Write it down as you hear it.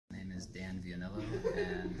is Dan Vianello,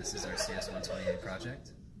 and this is our CS120A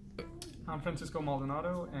project. I'm Francisco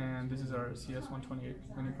Maldonado, and this is our CS120A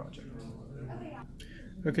mini project.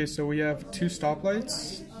 Okay, so we have two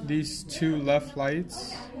stoplights. These two left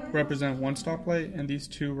lights represent one stoplight, and these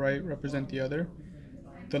two right represent the other.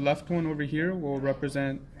 The left one over here will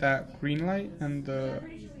represent that green light, and the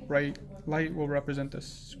right light will represent the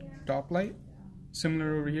stoplight.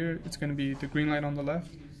 Similar over here, it's going to be the green light on the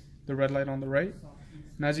left, the red light on the right.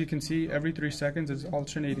 And as you can see, every 3 seconds it's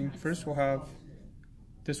alternating. First we'll have,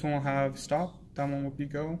 this one will have stop, that one will be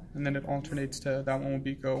go, and then it alternates to that one will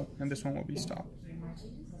be go, and this one will be stop.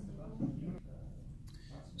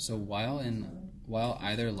 So while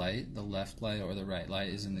either light, the left light or the right light,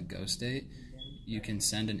 is in the go state, you can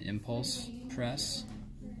send an impulse press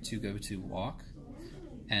to go to walk,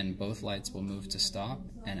 and both lights will move to stop,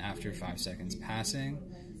 and after 5 seconds passing,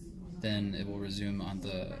 then it will resume on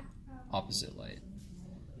the opposite light.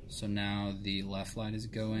 So now the left light is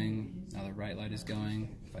going, now the right light is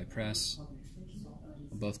going. If I press,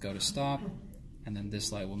 we'll both go to stop, and then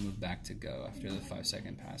this light will move back to go after the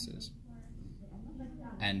 5-second passes.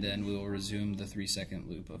 And then we will resume the 3-second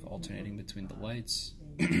loop of alternating between the lights.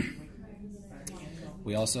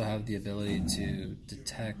 We also have the ability to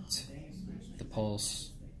detect the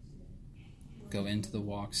pulse, go into the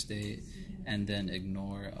walk state, and then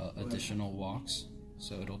ignore additional walks.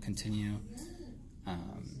 So it'll continue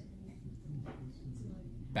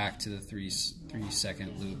back to the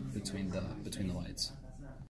 3-second loop between the lights.